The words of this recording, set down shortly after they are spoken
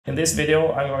In this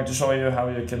video, I'm going to show you how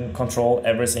you can control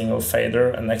every single fader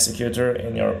and executor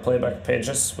in your playback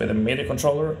pages with a MIDI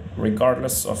controller,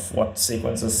 regardless of what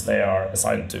sequences they are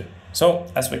assigned to. So,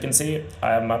 as we can see,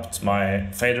 I have mapped my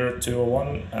fader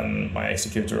 201 and my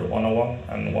executor 101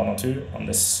 and 102 on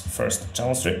this first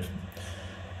channel strip.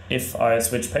 If I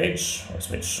switch page or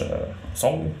switch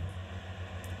song,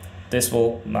 this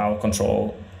will now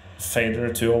control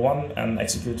fader 201 and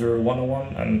executor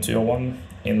 101 and 201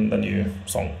 in the new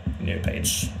song, new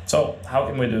page. So how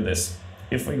can we do this?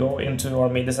 If we go into our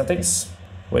MIDI settings,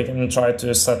 we can try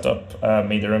to set up a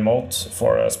MIDI remote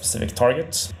for a specific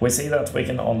target. We see that we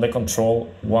can only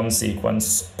control one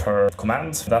sequence per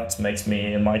command. That makes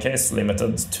me, in my case,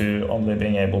 limited to only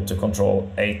being able to control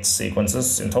 8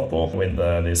 sequences in total with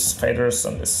these faders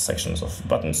and these sections of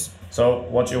buttons. So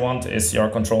what you want is your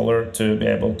controller to be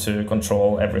able to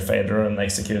control every fader and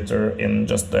executor in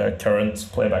just the current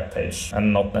playback page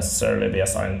and not necessarily be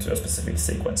assigned to a specific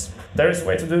sequence. There is a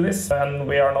way to do this, and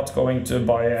we are not going to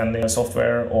buy any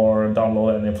software or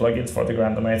download any plugins for the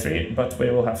GrandMA3, but we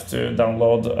will have to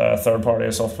download a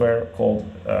third-party software called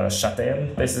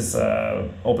Chataigne. This is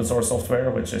open source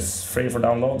software which is free for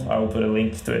download. I will put a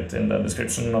link to it in the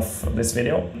description of this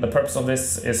video. The purpose of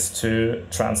this is to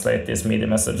translate these MIDI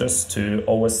messages to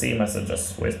OSC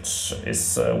messages, which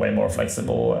is way more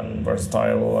flexible and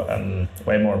versatile and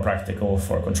way more practical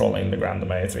for controlling the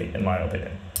GrandMA3, in my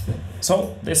opinion.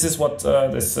 So this is what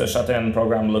this Chataigne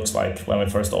program looks like when we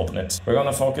first open it. We're going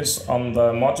to focus on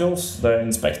the modules, the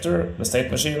inspector, the state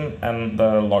machine, and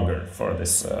the logger for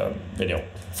this video.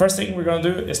 First thing we're going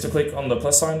to do is to click on the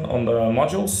plus sign on the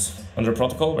modules. Under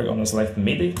protocol, we're going to select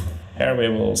MIDI. Here we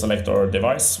will select our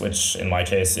device, which in my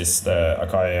case is the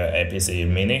Akai APC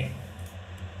Mini.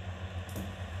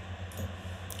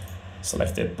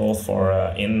 Select it both for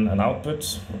in and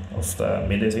output of the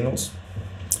MIDI signals.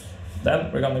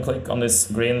 Then we're going to click on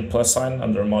this green plus sign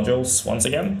under modules once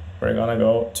again. We're going to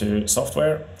go to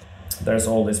software. There's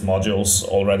all these modules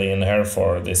already in here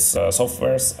for these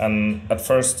softwares, and at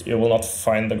first you will not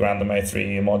find the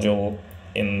GrandMA3 module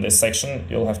in this section.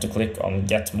 You'll have to click on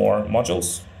get more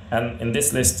modules. And in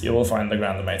this list you will find the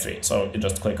GrandMA3. So you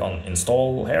just click on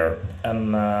install here,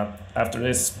 and after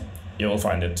this you will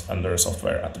find it under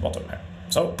software at the bottom here.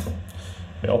 So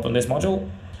we open this module,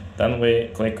 then we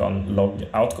click on log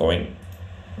outgoing,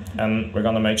 and we're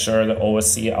going to make sure the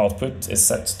OSC output is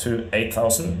set to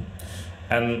 8000,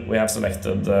 and we have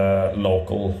selected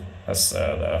local as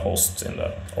the host in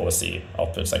the OSC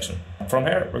output section. From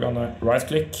here we're going to right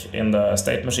click in the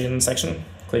state machine section,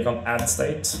 click on add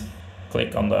state,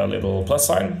 click on the little plus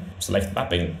sign, select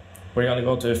mapping. We're going to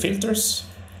go to filters,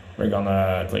 we're going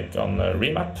to click on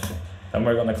remap, then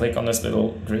we're going to click on this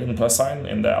little green plus sign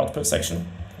in the output section,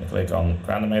 and click on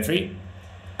GrandMA3,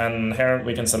 and here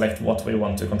we can select what we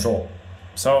want to control.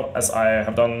 So as I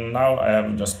have done now, I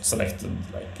have just selected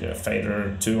like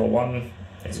fader 201,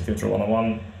 executor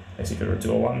 101, executor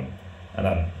 201, and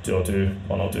then 202,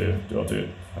 102, 202,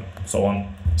 and so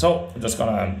on. So I'm just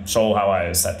gonna show how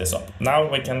I set this up. Now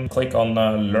we can click on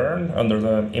learn under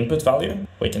the input value.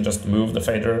 We can just move the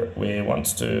fader we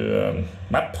want to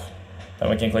map. Then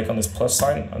we can click on this plus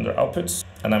sign under outputs,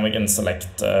 and then we can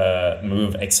select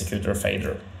move executor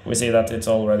fader. We see that it's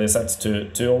already set to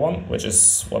 201, which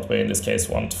is what we in this case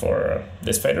want for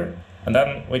this fader. And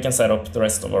then we can set up the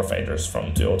rest of our faders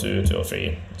from 202, 203,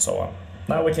 and so on.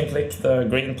 Now we can click the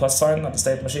green plus sign at the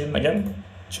state machine again,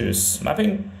 choose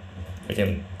mapping. We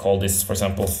can call this, for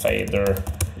example, fader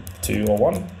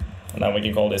 201, and then we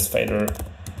can call this fader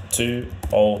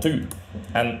 202.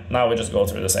 And now we just go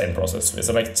through the same process. We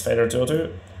select fader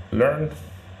 202, learn,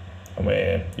 and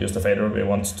we use the fader we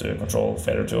want to control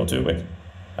fader 202 with.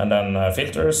 And then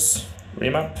filters,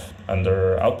 remap,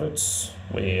 under outputs,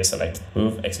 we select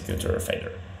move executor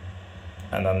fader.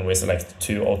 And then we select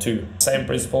 202. Same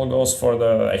principle goes for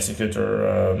the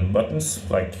executor buttons,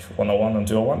 like 101 and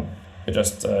 201. We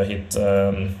just hit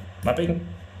mapping,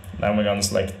 then we're going to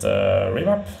select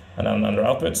remap, and then under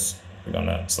outputs, we're going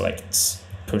to select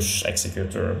push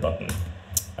executor button.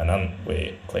 And then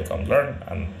we click on learn,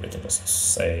 and we can just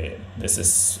say this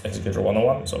is executor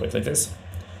 101, so we click this.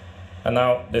 And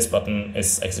now this button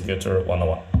is executor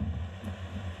 101.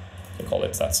 We call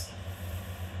it that.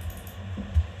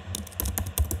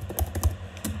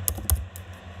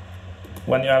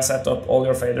 When you have set up all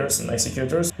your faders and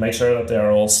executors, make sure that they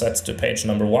are all set to page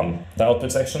number 1. The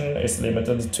output section is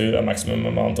limited to a maximum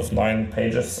amount of 9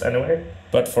 pages anyway,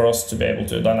 but for us to be able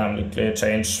to dynamically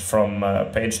change from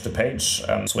page to page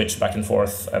and switch back and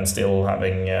forth and still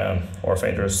having our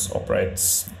faders operate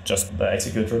just the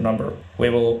executor number, we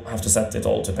will have to set it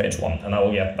all to page 1, and I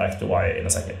will get back to why in a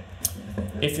second.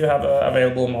 If you have an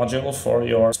available module for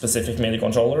your specific MIDI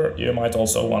controller, you might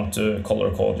also want to color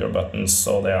code your buttons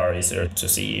so they are easier to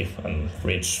see and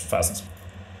reach fast.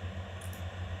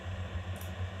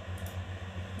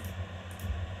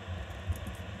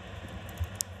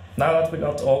 Now that we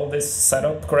got all of this set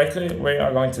up correctly, we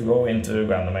are going to go into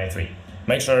GrandMA3.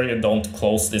 Make sure you don't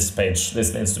close this page.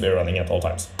 This needs to be running at all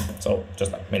times. So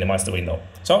just minimize the window.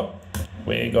 So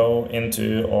we go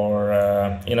into our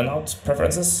in and out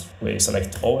preferences. We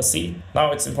select OSC.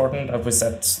 Now it's important that we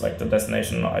set like the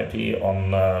destination IP on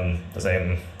the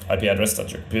same IP address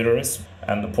that your computer is.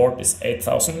 And the port is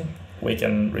 8000. We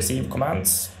can receive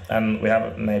commands and we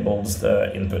have enabled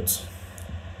the input.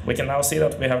 We can now see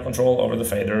that we have control over the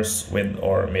faders with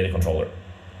our MIDI controller.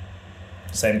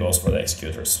 Same goes for the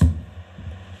executors.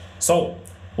 So,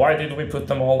 why did we put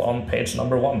them all on page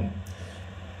number 1?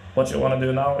 What you want to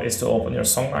do now is to open your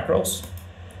song macros,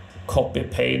 copy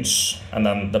page, and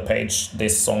then the page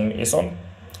this song is on,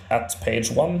 at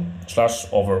page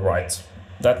 1/overwrite.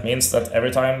 That means that every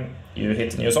time you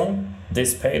hit a new song,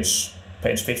 this page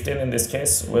 15 in this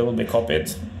case, will be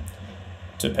copied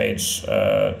to page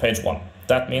 1.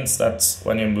 That means that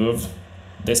when you move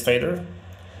this fader,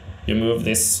 you move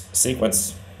this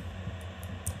sequence,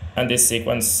 and this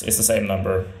sequence is the same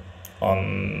number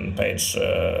on page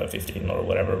 15 or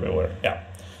whatever we were. Yeah.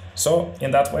 So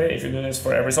in that way, if you do this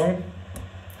for every song,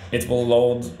 it will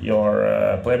load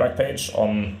your playback page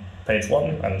on page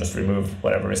 1 and just remove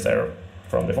whatever is there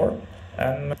from before.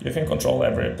 And you can control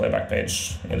every playback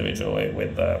page individually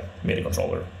with the MIDI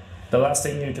controller. The last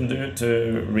thing you can do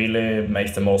to really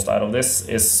make the most out of this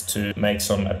is to make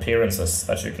some appearances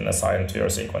that you can assign to your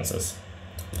sequences.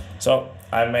 So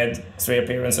I made 3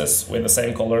 appearances with the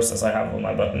same colors as I have on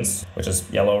my buttons, which is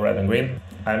yellow, red, and green.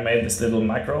 I made this little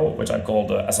macro, which I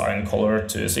called assign color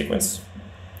to sequence,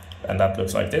 and that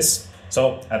looks like this.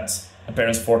 So at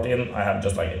appearance 14, I have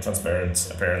just like a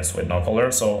transparent appearance with no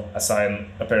color. So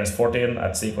assign appearance 14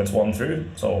 at sequence 1 through.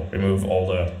 So remove all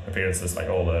the appearances, like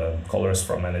all the colors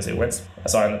from any sequence.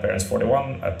 Assign appearance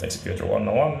 41 at executor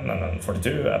 101, and then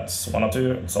 42 at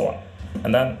 102, and so on.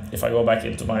 And then if I go back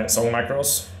into my song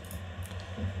macros,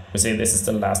 we see this is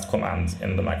the last command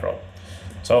in the macro.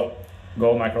 So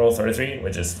go macro 33,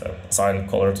 which is the assign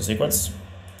color to sequence.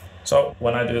 So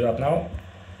when I do that now,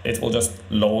 it will just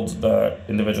load the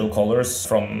individual colors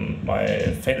from my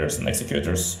faders and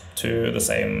executors to the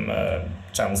same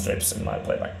channel strips in my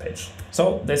playback page.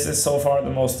 So this is so far the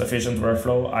most efficient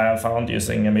workflow I have found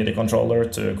using a MIDI controller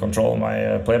to control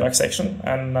my playback section.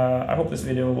 And I hope this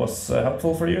video was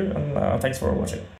helpful for you, and thanks for watching.